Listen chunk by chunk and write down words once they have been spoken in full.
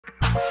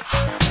I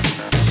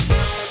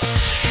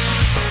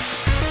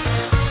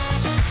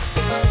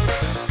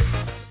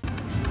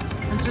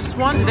just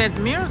want that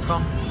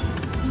miracle.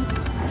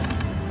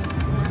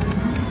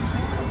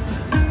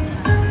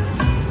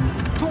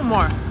 Two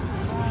more.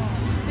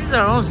 These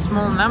are all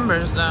small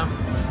numbers though.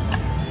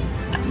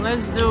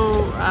 Let's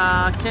do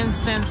 10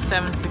 cents,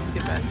 750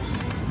 bets.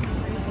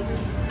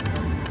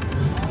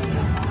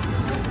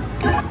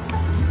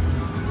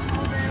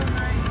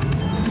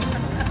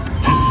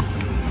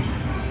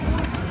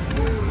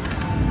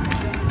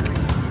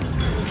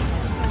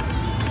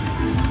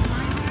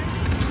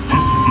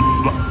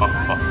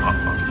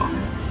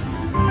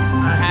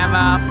 I have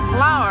a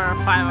flower,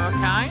 5 of a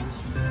kind.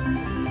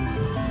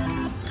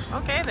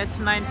 Okay, that's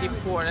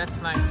 94,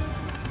 that's nice.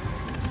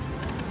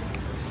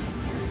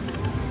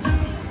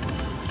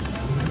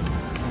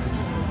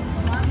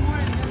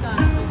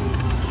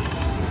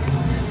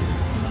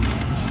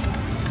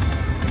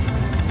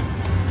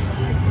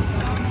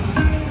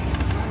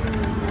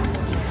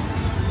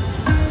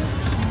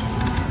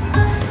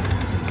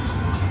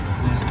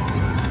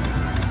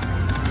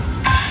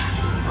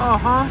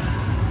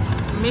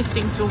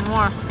 Missing 2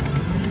 more.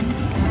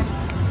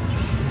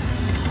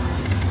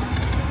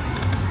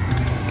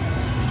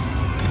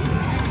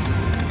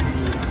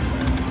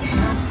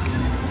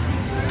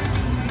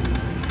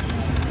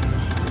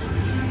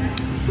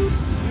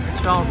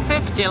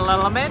 $12.50 a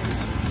little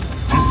bit.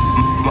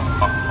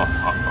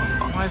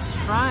 Let's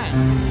try it.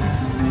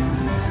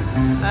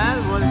 That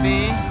would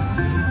be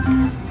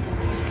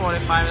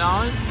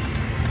 $45.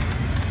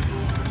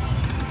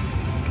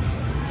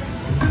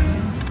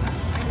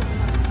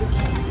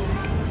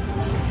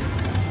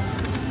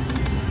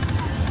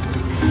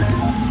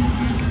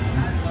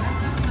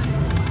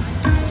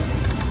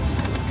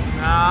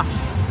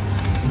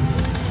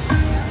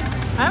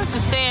 I have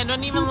to say, I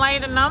don't even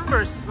like the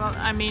numbers. Well,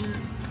 I mean,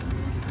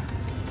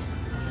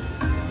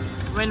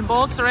 when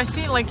balls are, I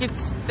see like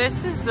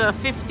this is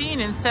 15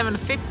 and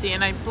 750,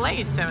 and I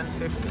play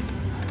 750.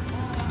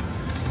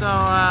 So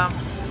I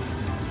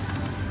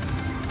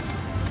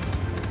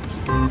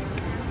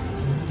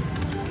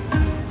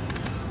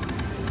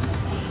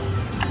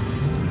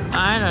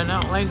don't know.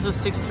 Let's do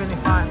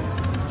 625.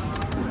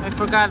 I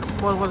forgot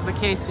what was the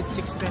case with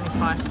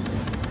 625.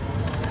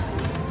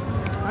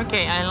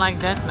 Okay, I like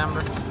that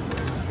number.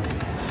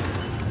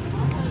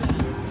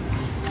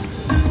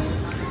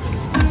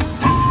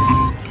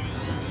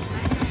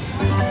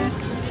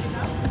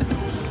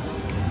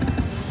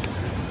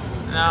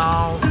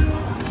 No.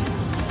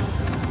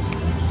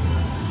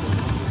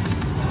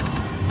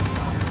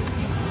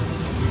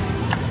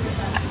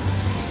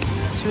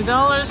 $2,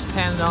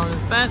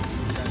 $10 bet.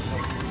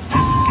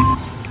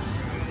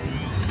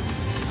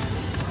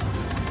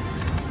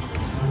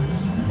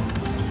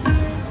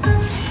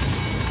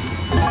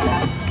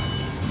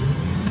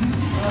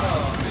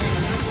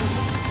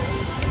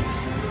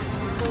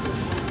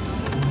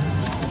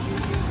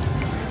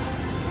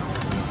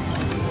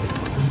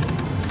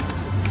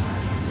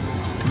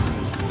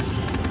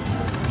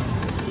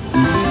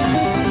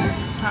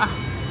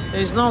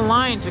 There's no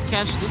line to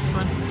catch this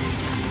one.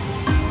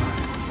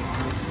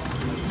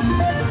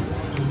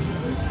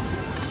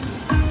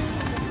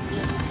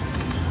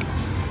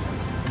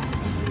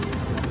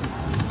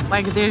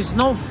 Like there's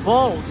no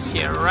balls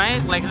here,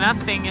 right? Like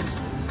nothing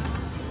is...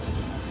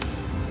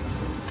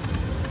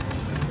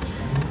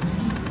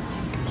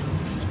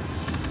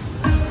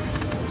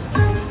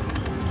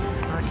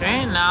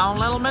 Okay, now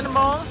little bit of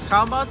balls.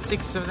 How about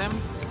 6 of them?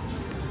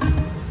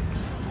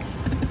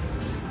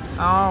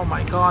 Oh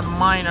my god,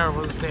 minor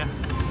was there.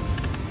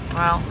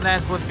 Well,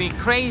 that would be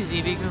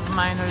crazy because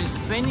minor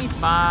is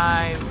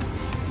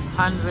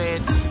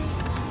 2,500.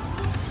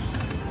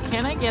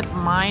 Can I get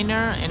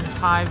minor and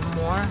 5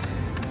 more?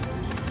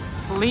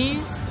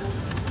 Please?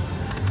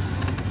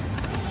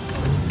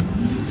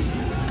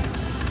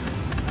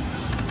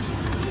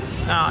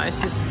 No,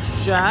 this is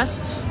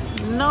just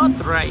not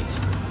right.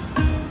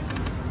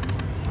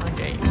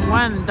 Okay,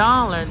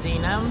 $1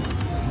 Dina.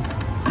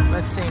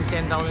 Let's say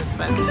 $10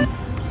 bet.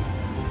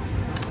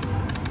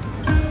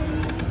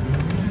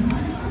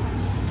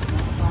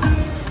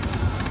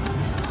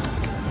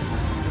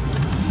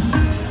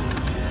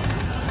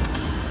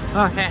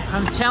 Okay,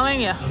 I'm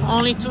telling you,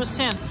 only 2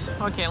 cents.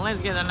 Okay,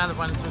 let's get another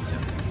one, 2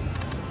 cents.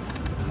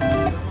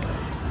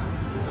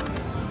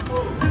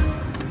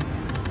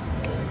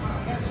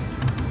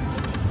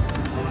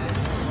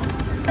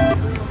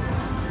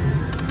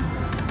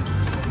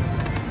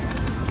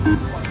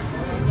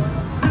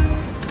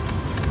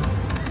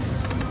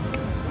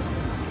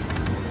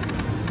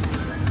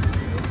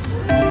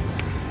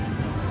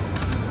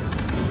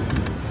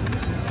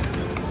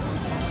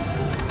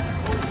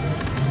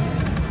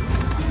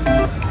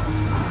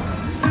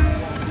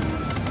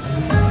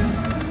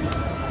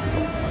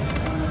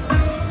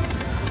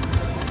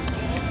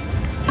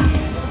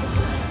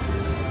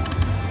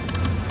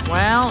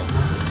 Well,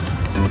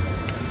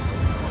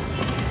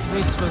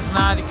 this was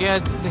not a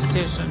good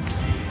decision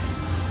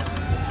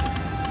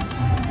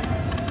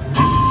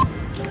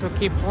to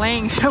keep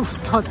playing. That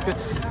was not good.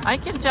 I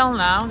can tell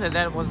now that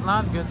that was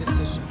not a good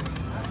decision.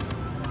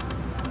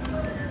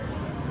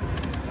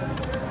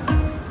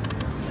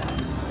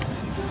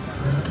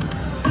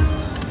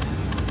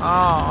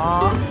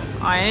 Oh,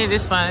 I need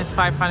this one. It's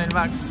 500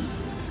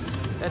 bucks.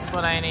 That's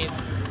what I need.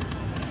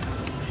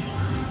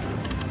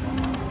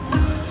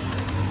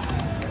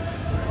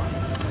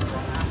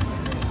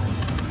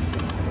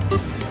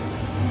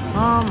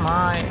 Oh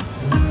my.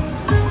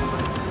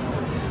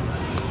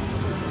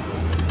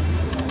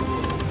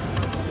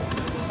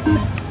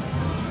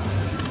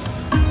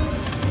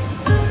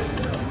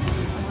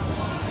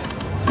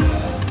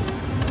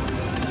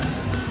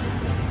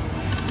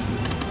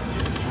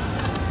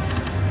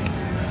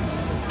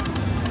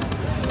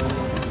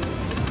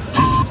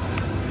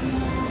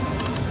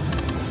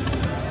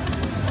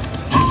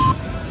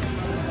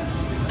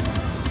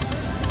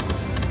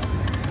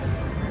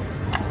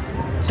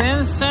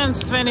 $0.10,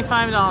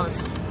 $25.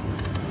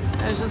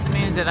 That just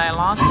means that I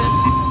lost it.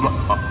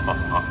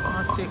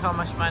 Let's see how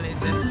much money is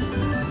this.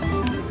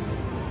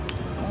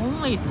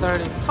 Only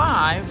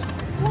 35?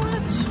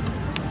 What?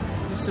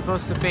 You're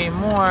supposed to pay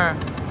more.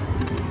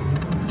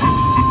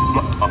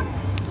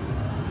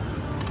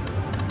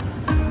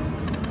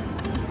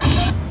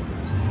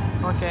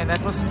 Okay,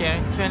 that was scary.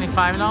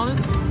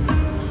 $25.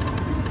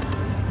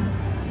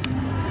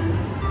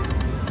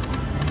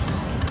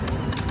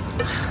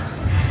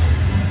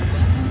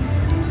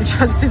 I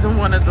just didn't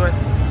want to do it.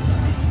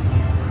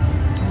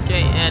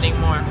 Okay, adding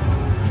more.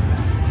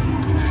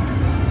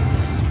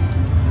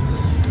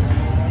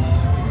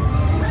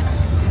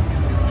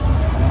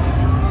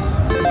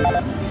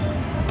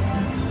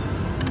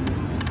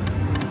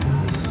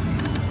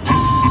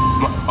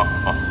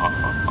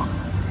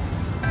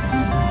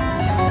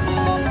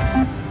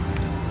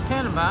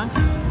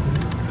 $10.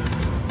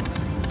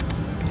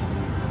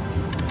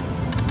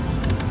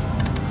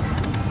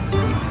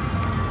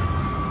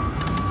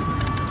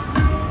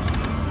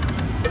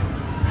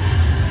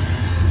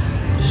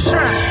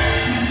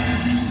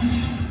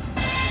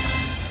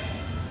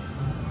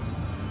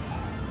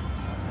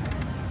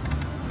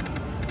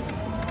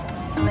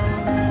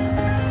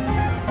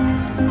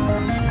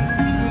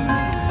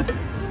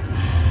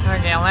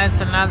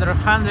 That's another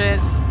 100.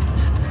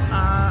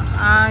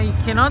 I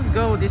cannot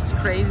go this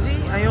crazy.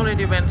 I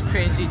already went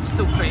crazy. It's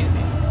too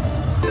crazy.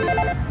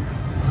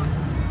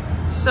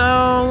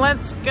 So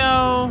let's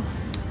go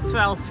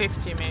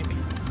 12.50 maybe.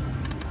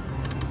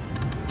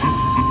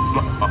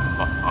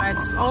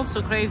 It's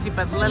also crazy,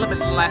 but a little bit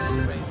less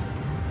crazy.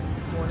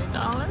 $40.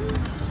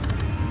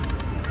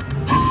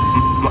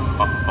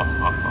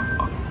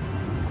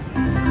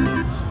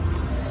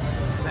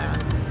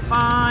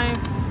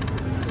 $75.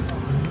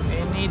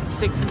 Need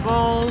 6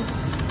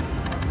 balls.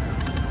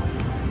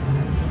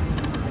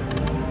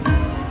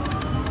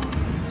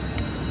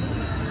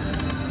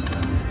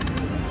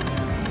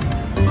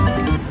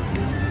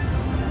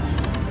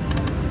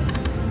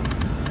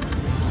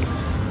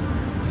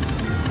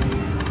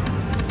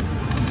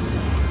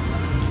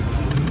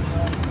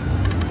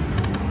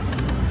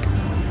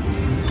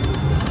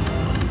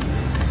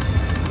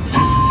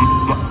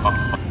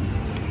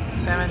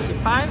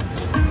 $75.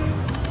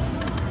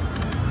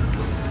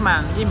 Come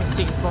on, give me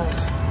 6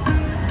 balls.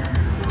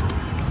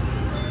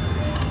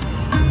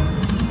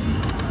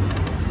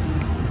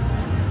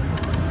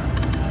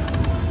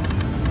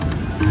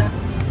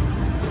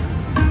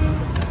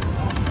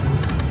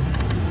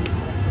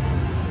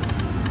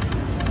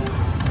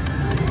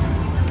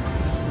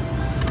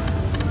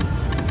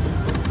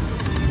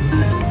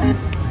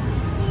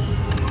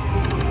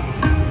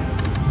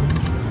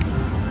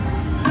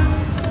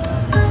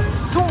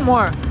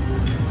 More.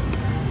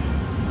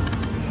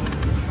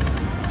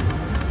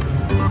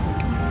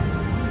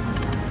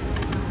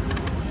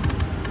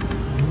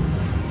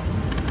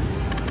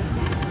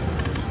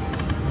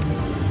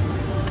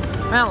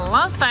 Well,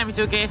 last time it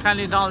took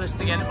 $800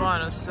 to get a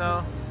bonus,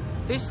 so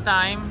this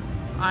time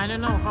I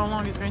don't know how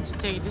long it's going to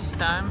take this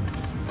time.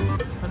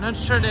 I'm not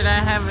sure that I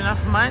have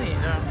enough money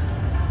though.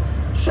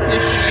 Sure, there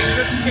should be a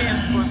good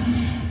chance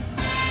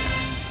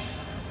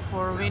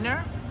for a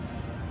winner.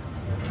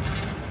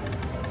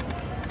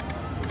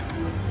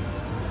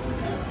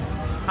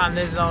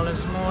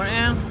 $100 more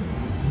in.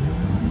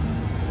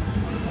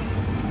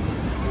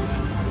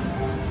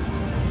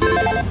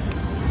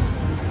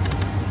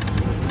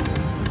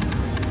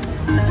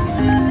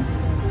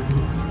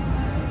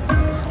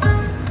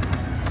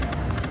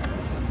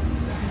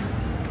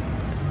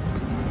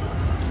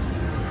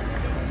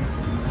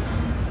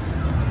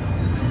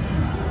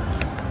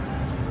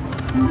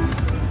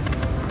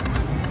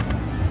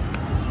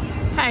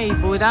 Hey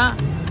Buddha,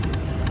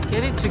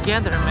 get it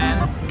together,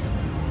 man.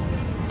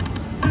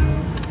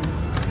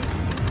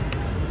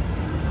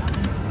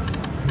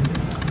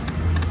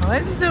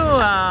 Let's do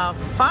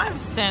 5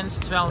 cents,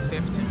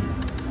 $12.50.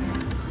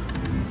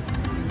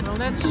 Will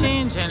that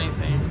change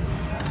anything?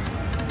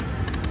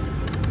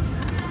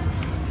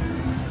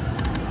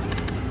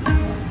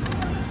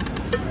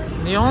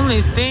 The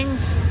only thing,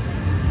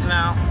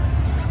 no,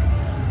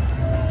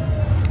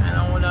 I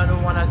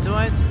don't want to do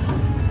it.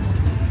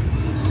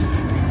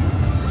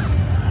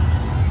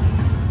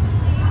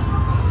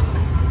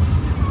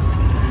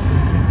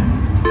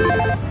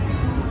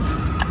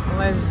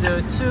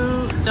 So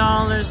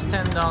 $2,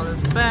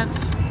 $10 bet.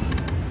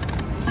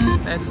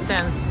 That's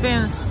 10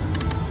 spins.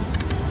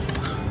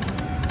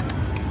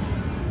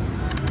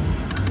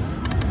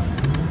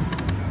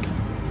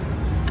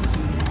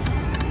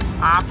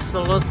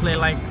 Absolutely,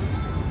 like,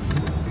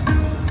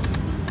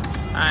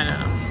 I don't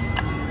know,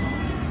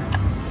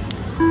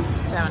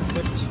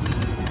 $7.50.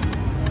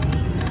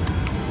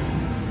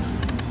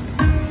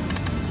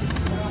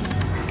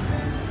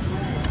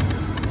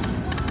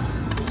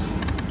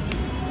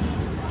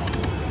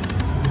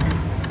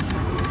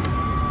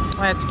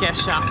 Let's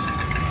cash out.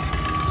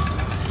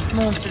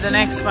 Move to the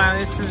next one.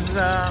 This is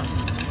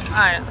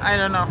I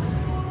don't know.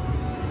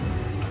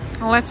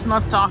 Let's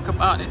not talk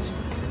about it.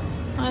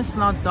 Let's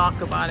not talk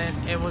about it.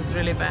 It was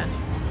really bad.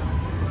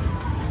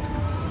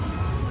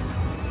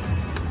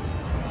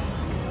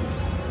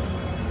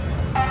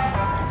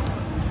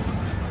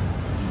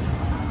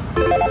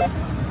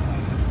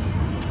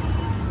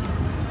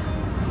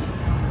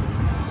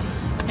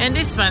 And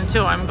this one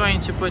too, I'm going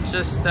to put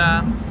just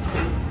to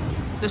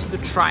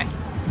try.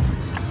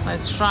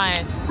 Let's try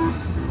it.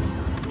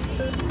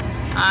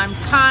 I'm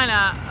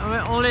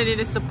kinda already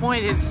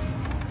disappointed,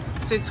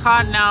 so it's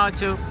hard now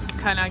to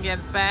kinda get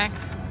back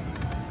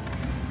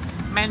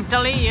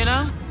mentally, you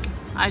know.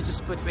 I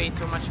just put way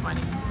too much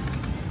money.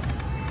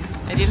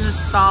 I didn't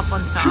stop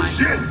on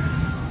time.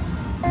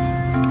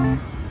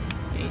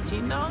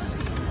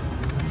 $18.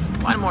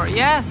 One more.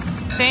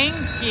 Yes, thank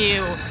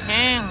you,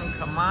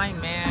 Hank, my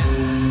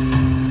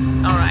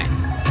man. All right.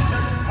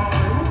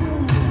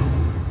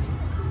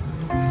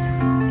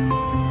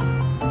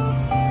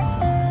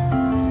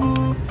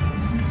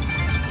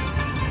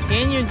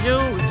 Can you do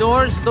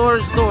doors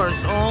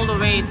all the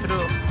way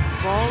through?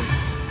 Balls?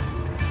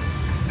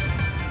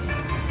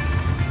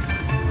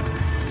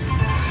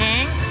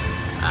 Hank?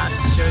 Ah,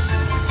 shoot.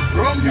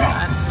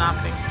 That's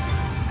nothing.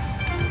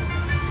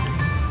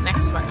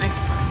 Next one.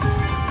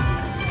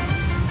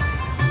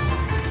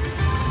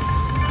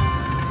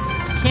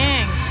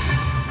 Hank.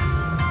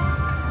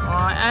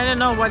 Oh, I don't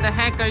know, what the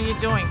heck are you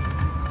doing?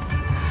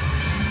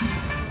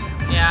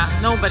 Yeah,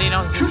 nobody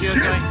knows what you're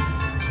doing.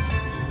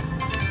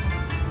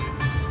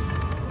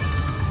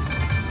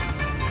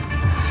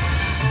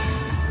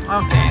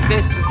 Okay,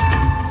 this is,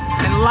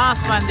 and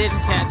last one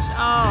didn't catch.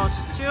 Oh,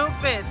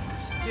 stupid.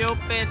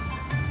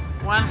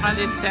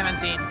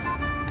 117.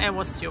 It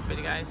was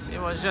stupid, guys.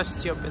 It was just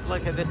stupid.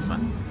 Look at this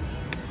one.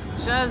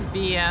 Just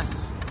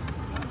BS.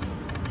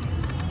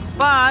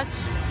 But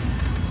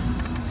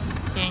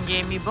King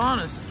gave me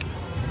bonus.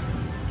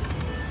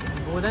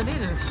 Buddha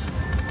didn't.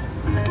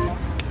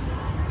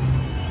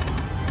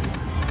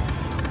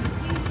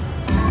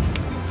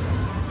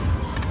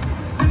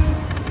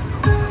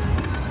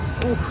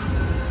 Oof.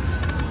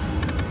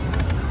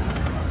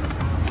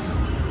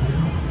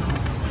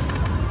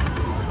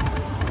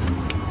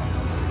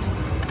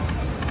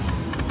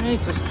 I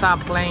need to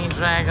stop playing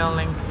Dragon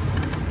Link.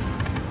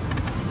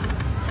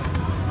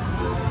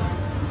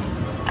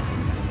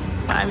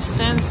 5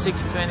 cents,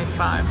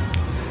 6.25.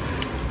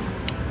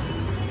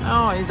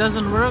 Oh, it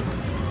doesn't work?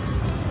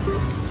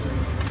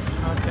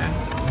 Okay.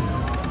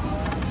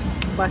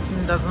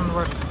 Button doesn't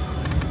work.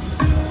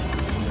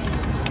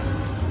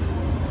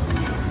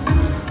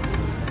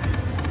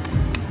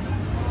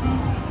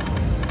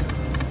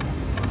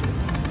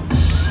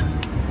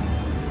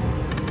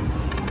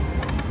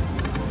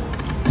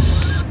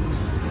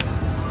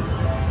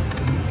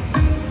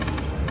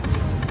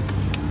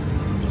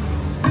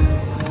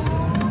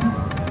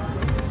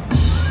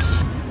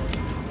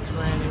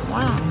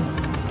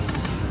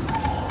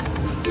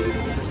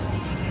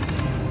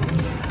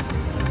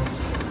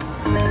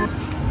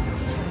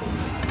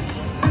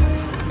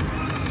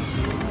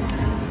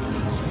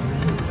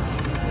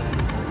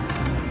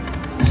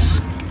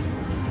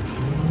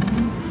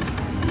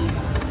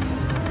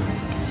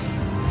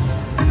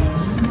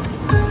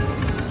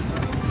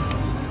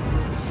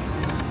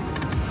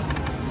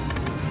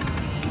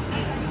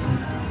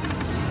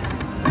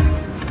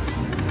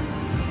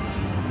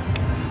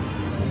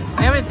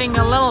 Everything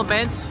a little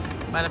bit,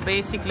 but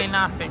basically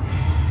nothing.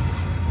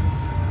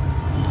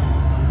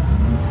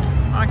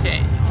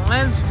 Okay,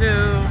 let's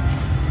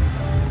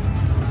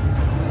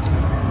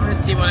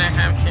see what I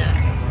have here.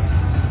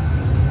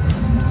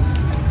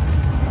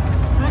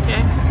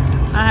 Okay,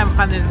 I have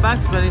 $100,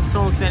 but it's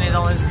all $20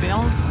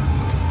 bills.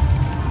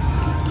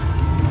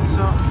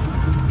 So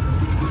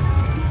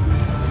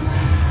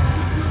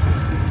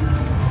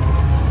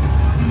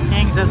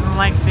Hank doesn't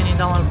like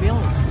 $20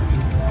 bills.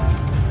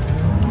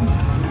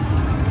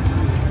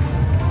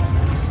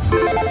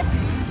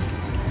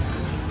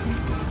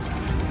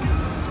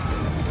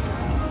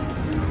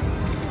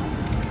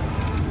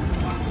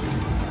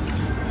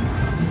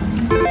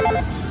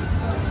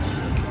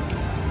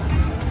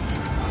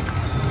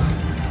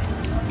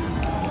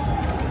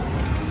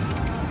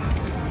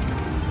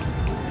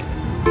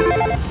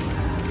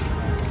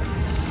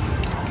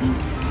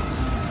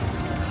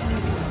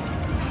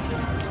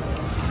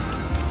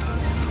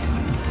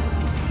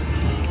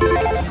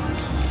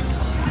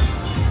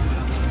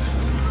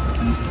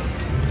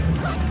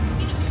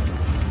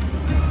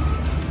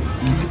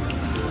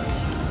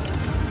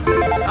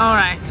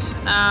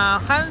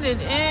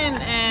 100 in,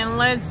 and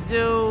let's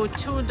do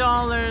 $2,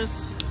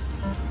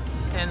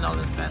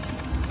 $10 bet.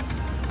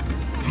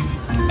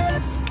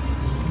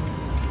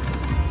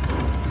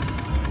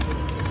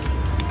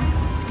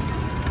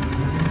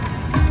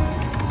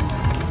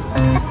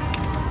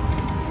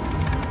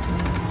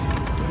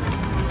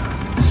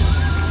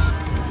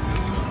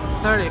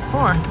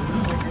 $34.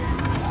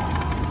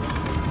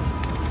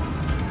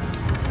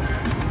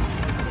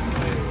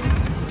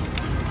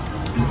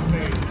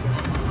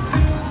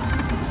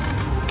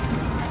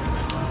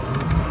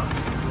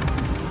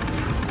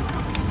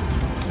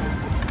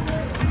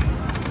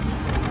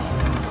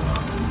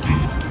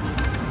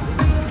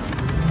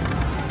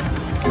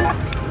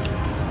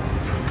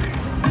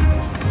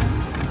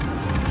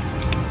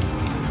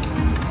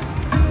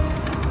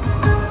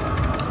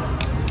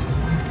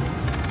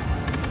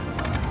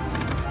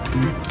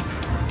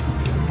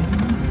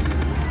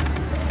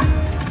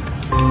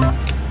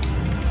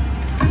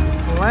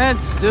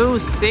 Let's do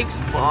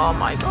 6. Oh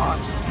my god.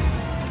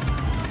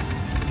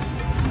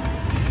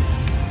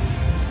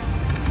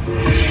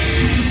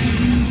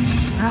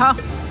 Oh.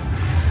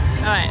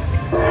 Alright.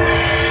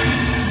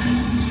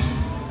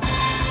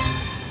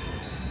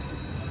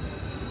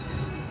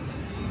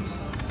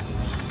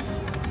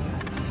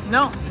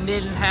 No,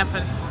 didn't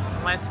happen.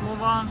 Let's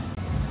move on.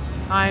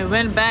 I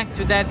went back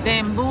to that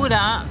damn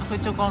Buddha who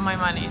took all my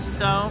money.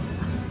 So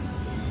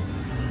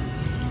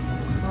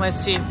let's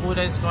see if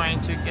Buddha is going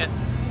to get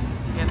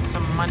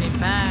some money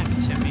back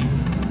to me.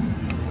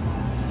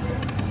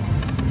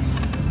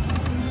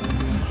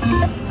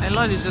 I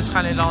loaded just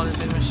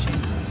 $100 in machine.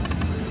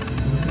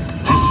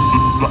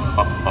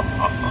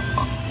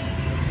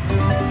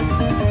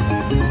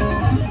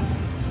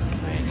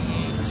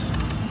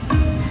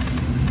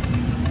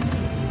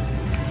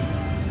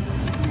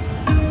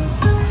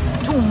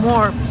 Two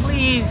more,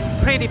 please,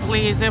 pretty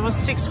please. There was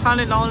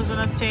 $600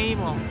 on the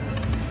table.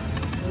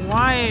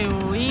 Why are you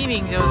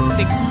leaving those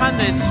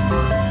 600?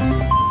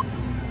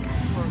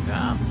 For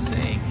God's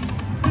sake.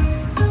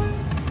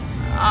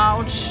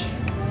 Ouch.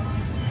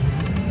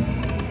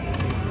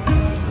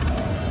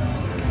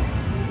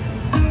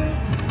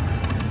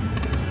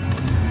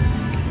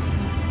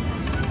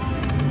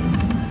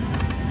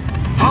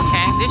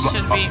 Okay, this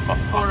should be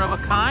 4 of a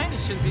kind. It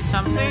should be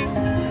something.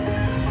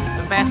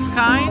 The best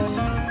kind.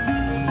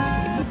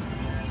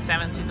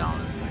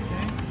 $70,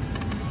 okay.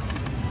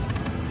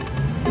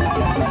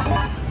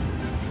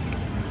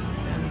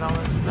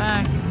 $10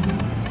 back.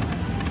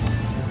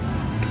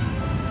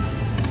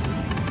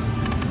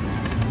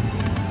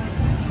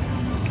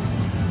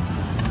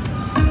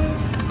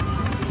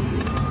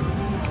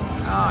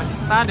 Oh, it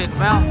started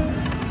well.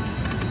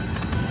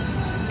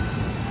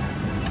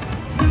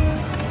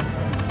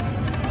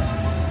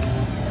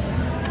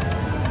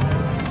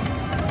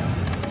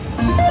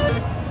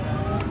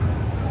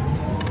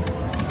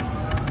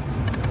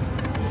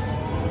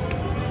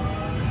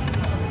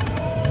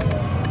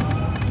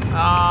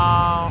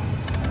 Oh.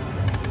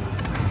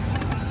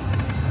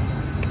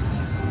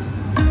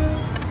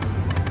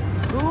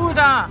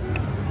 Buddha.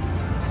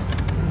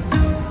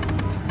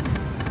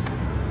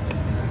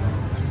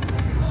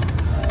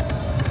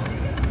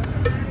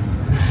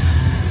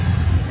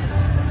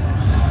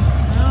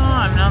 No,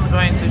 I'm not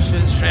going to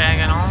choose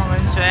Dragon. I'm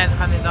going to add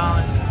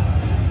 $100.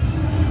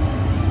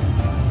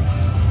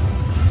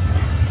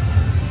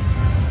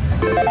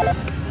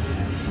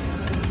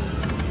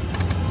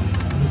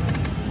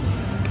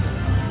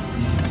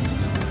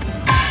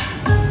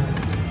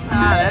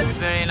 That's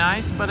very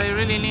nice, but I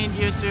really need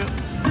you to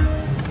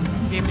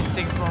give me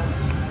 6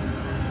 balls.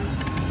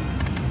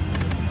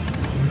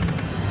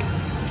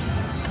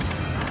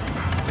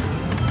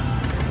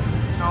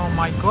 Oh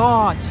my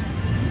god!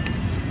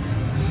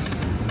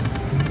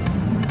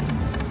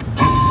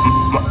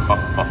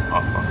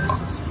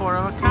 This is 4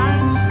 of a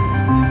kind.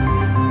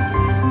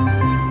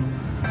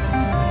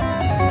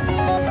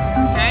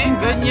 Okay,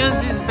 good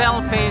news is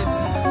Bell pays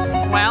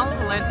well.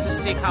 Let's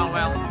just see how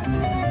well.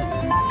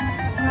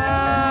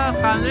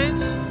 100,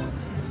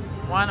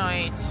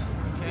 108,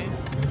 okay.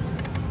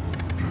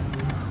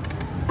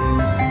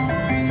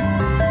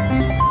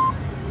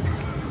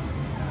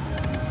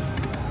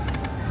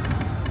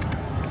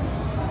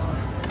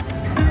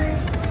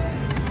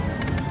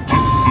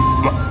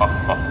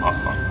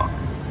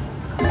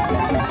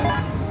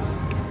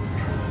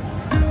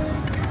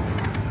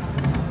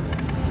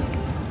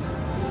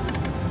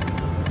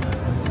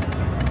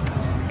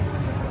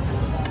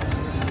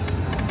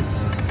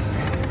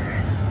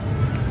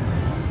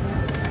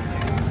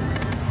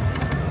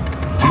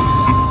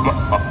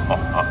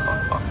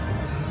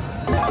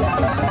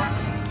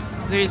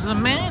 There's a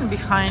man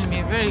behind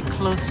me, very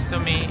close to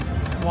me,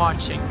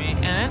 watching me,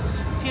 and it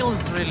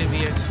feels really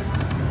weird.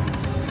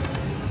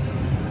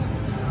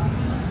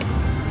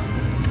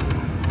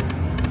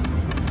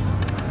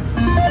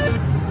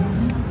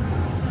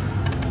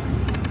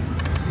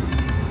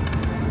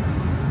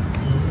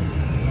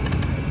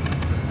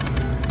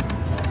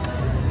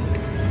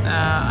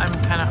 I'm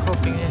kind of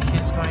hoping that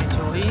he's going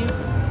to leave.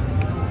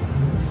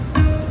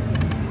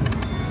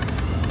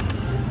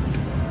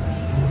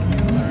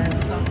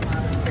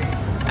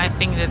 I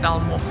think that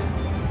I'll move.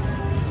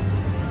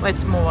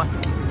 Let's move on.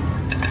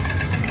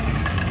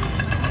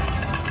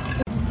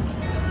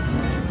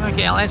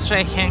 Okay, let's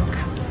try Hank.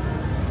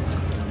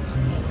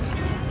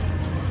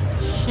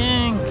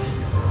 Hank.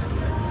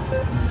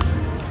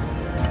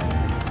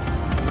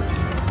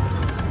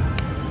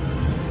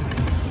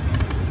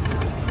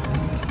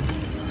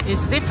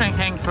 It's different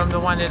Hank from the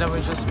one that I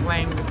was just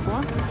playing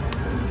before.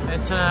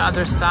 It's on the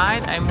other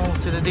side. I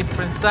moved to the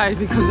different side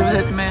because of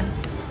that man.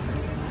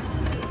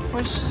 It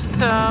was just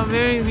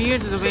very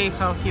weird the way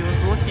how he was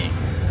looking.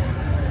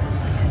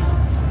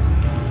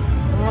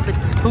 A little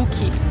bit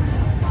spooky.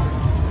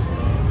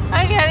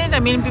 I get it. I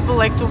mean, people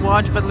like to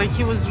watch, but like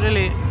he was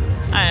really,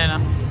 I don't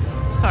know.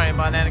 Sorry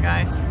about that,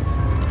 guys.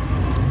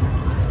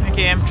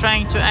 Okay, I'm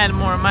trying to add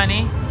more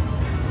money.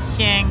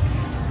 Hank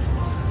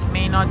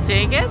may not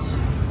take it.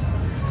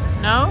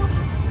 No?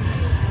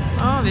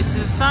 Oh, this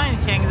is a sign.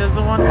 Hank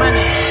doesn't want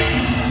money.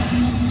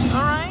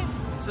 Alright.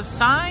 It's a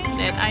sign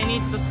that I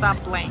need to stop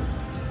playing.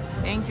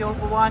 Thank you all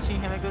for watching.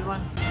 Have a good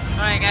one.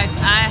 Alright, guys.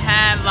 I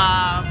have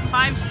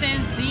 5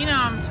 cents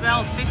denom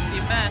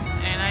 12.50 bet,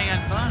 and I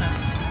got bonus.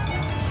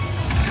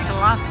 It's a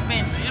last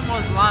spin. It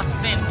was last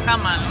spin.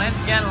 Come on,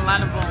 let's get a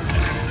lot of balls.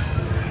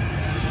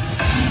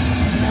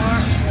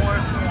 More.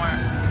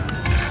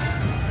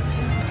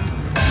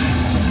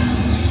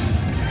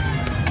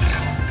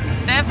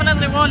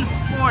 Definitely won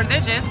 4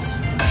 digits.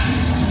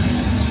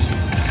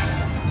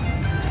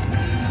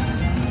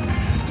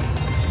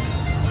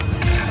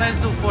 Let's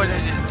do 4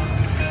 digits.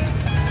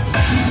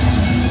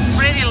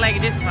 Pretty like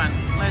this one.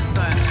 Let's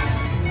do it.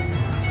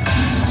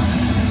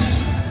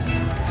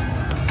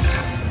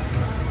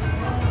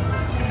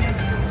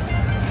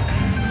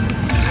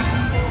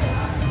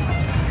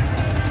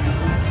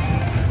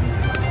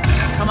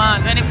 Come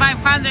on,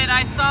 2,500.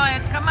 I saw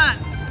it. Come on.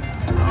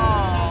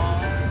 Oh.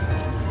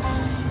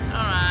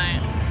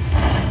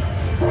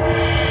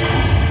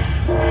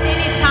 It's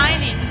teeny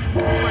tiny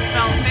for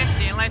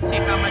 12.50. Let's see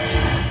how much is it.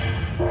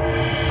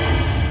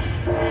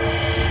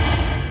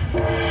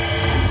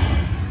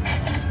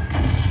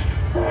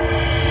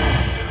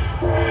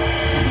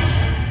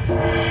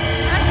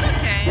 That's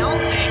okay.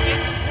 I'll take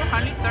it.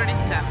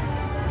 437.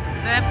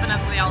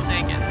 Definitely, I'll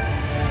take it.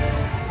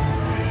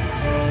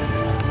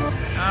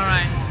 All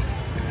right.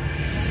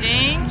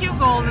 Thank you,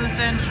 Golden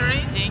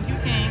Century. Thank you,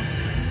 King.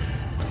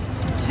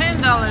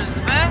 $10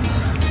 bet.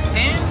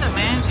 Panda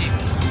Magic.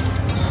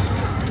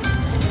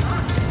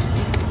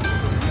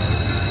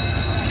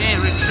 Okay,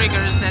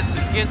 re-triggers, that's a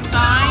good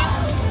sign.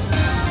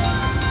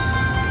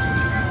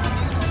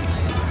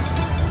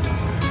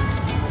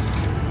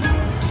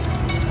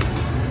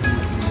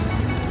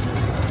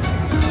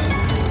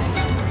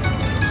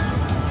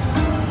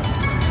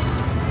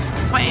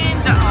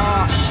 Panda,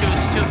 oh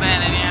shoot, too bad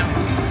I am.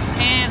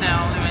 Panda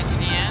all the way to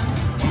the end.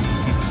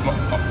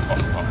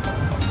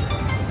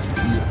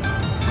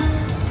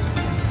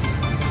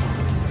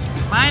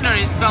 Minor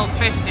is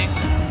 12.50.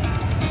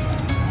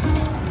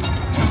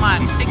 Come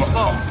on, 6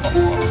 balls.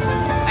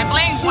 I'm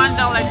playing $1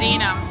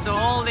 denom, so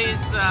all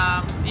these,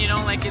 you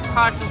know, like it's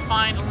hard to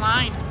find a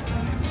line.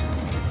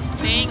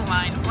 Playing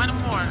line. One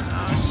more.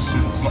 Oh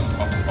shoot.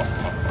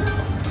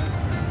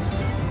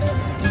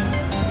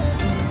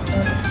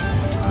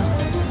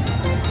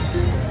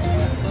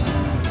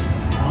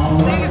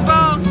 6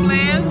 balls,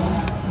 please.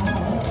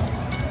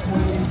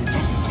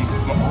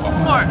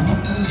 4.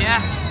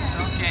 Yes.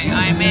 Okay,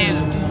 I made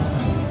it.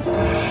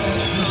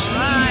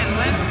 Alright,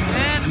 let's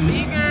get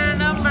bigger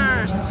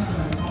numbers.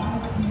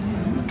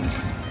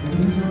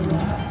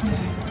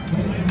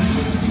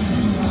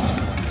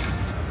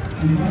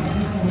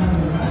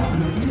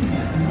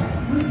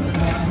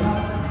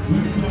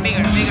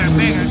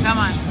 Bigger, come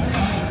on.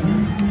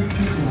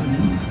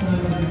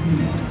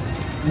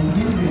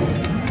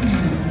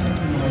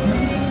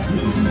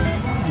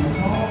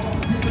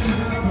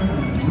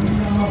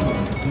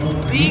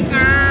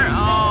 Bigger,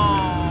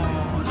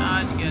 oh,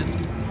 not good.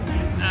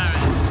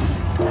 Alright.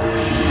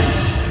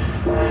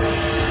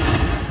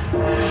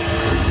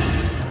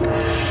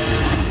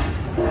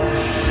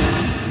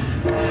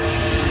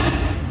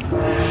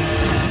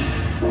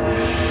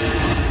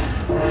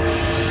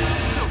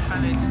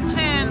 It's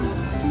 10.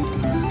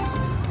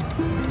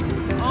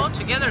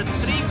 Altogether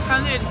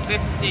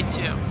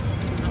 352.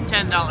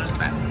 $10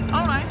 back.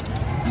 Alright.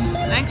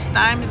 Next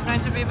time is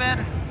going to be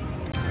better.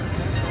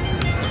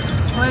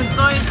 Let's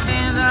do it,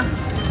 Panda.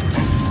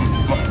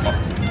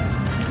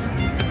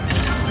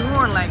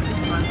 More like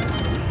this one.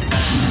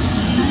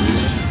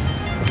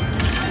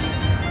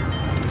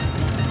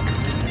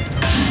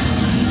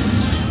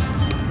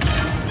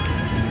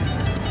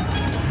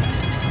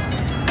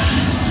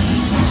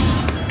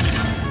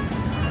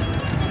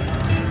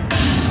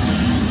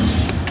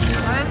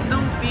 Let's do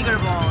bigger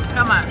balls.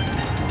 Come on.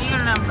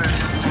 Bigger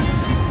numbers.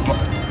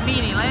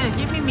 Mini.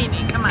 Give me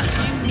mini. Come on.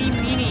 Give me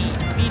mini.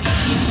 Mini.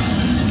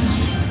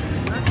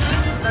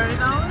 $30?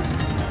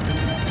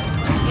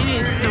 It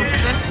is still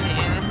 50,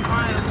 that's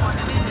why I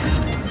wanted it.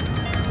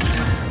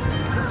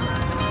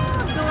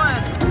 Do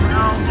it.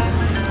 No,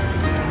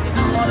 you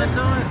don't want to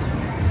do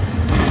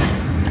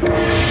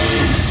it.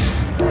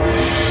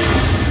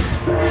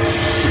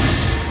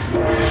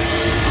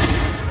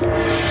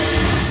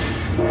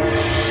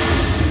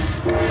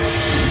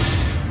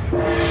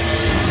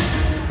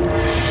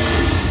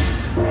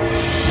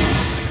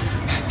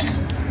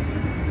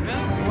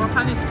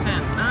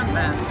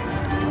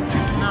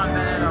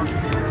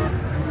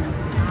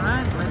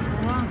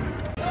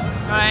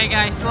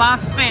 Alright guys,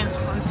 last spin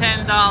on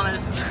 $10.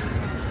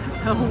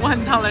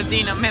 $1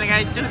 Dino. Man,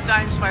 I got 2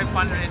 times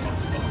 500.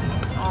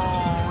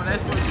 Oh,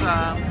 that was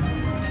a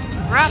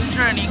rough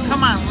journey.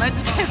 Come on,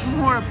 let's get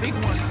more big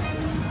ones.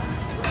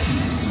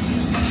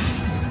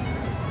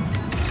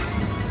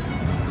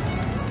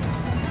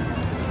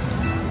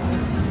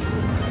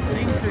 Let's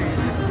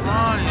increase this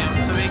volume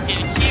so we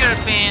can hear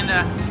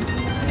Panda.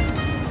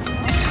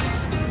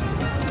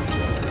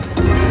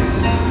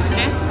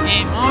 Okay,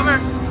 game over.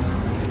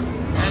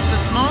 That's a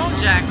small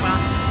jackpot.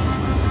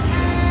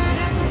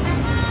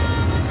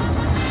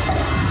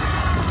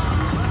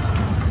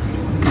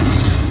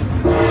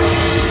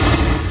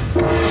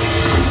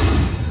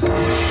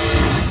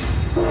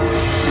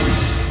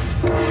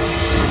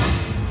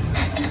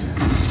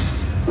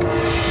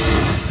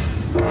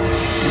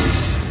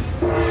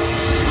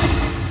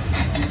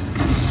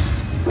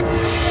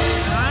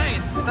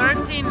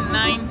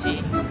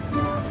 $13.90.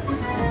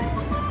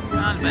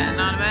 Not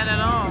bad at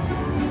all.